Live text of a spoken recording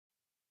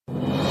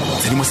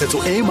Tshedimosetso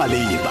e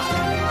maleba.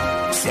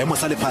 Seemo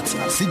sa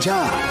lefatshe se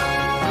jang.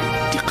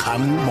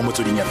 Dikgang mo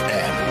Motsweding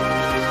FM.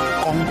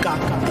 Konka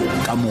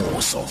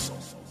bokamoso.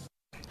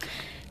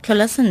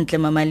 Tlhola sentle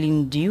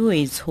mamalindi o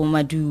e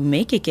tshoma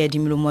dume ke ke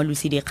adimilo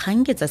Moalusi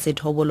dikgang ke tsa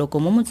Sethoboloko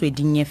mo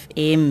Motsweding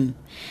FM.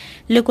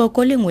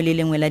 Lekoko lengwe le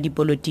lengwe la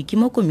dipolotiki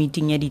mo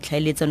Komiting ya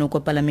ditlhaeletsano ko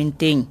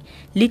Parliamenteng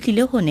le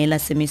tlile go neela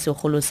seme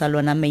segolo sa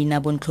lona maina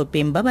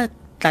bontlhopeng ba ba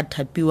tla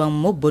thapiwang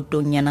mo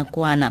botong ya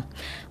nakwana.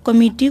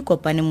 Komiti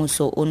kopane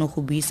moso ono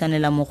go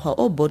buisanela mokgwa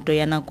o boto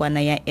ya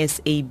nakwana ya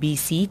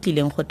SABC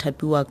tlileng go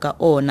thapiwa ka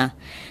ona.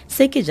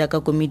 Se ke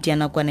jaaka komiti ya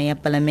nakwana ya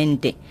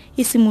Parlamente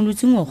e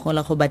simolotse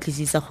ngogola go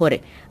batlisisa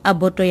gore a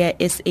boto ya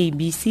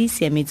SABC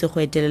siametse go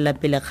etelela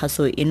pele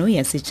kgaso eno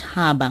ya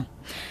setšhaba.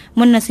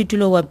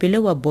 Monnasetulo wa pele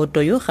wa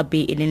boto yo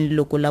gape e leng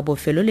leloko la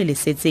bofelo le le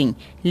setseng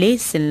le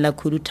sella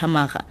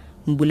khuduthamaga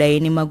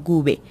Mbulaeni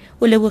Magube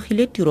o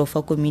lebogile tiro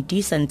fa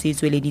komiti sa ntse e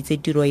tsweleditse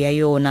tiro ya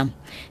yona.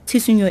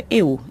 Tshisinyo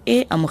eo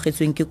e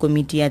amogetsweng ke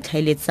komiti ya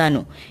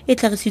tlhaeletsano e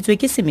tlhagisitswe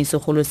ke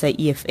semesegolo sa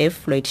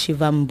EFF Floyd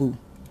Shivambu.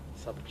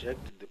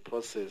 Subject the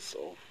process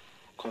of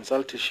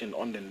consultation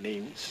on the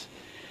names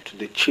to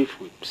the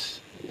chief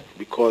whips,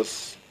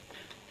 because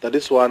that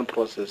is one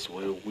process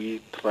where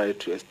we try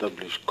to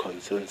establish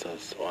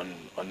consensus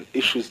on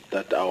issues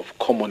that are of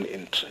common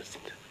interest.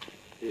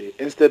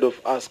 Instead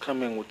of us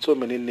coming with so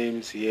many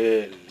names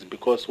here,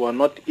 because we are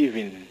not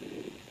even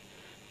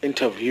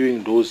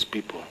interviewing those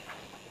people.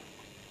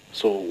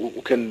 So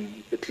we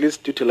can at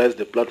least utilize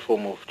the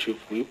platform of chief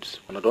whips,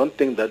 and I don't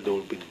think that there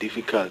will be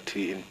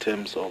difficulty in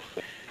terms of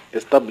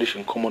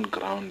establishing common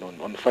ground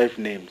on 5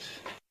 names.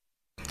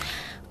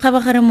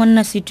 Khabagare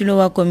monna setulo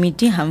wa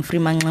komiti Humphrey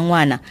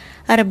Mangangwana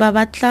a re ba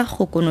batla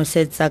go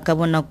konosetsa ka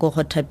bonako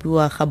go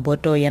thapiwa ga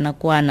boto ya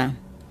nakwana.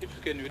 If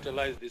you can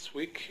utilize this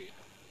week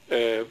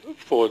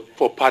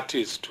for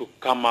parties to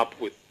come up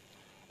with,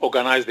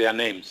 organize their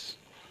names.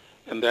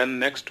 And then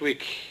next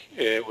week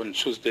on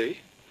Tuesday,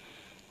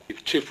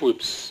 if chief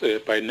whips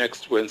by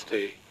next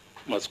Wednesday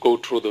must go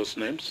through those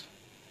names.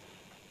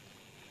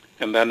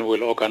 And then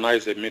we'll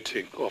organize a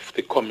meeting of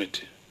the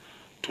committee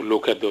to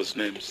look at those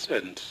names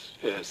and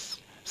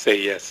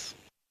say yes.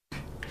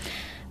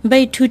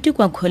 Baithuti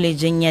kwa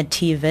kholejeng ya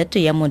TVET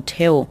ya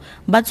motheo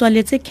ba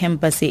tswaletse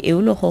campus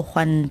eo le go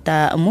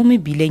gwanta mo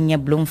mebileng ya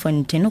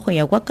Bloemfontein go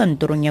ya kwa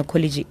kantorong ya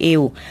college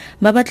eo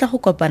ba batla go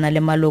kopana le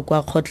maloko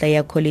a khotla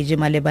ya college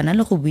malebana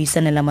le go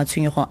buisanela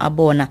matshwenyego a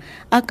bona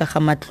a ka ga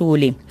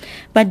matlole.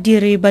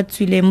 Badiri ba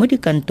tswile mo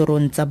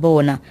dikantorong tsa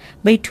bona.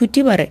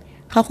 Baithuti ba re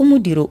ga go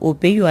modiro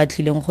ope yo a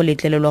tlileng go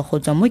letlelelwa go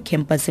tswa mo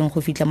campuseng go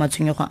fitla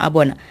matshwenyego a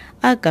bona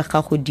a ka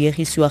ga go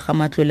diegisiwa ga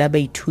matlole a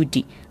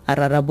baithuti a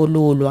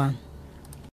rarabololwa.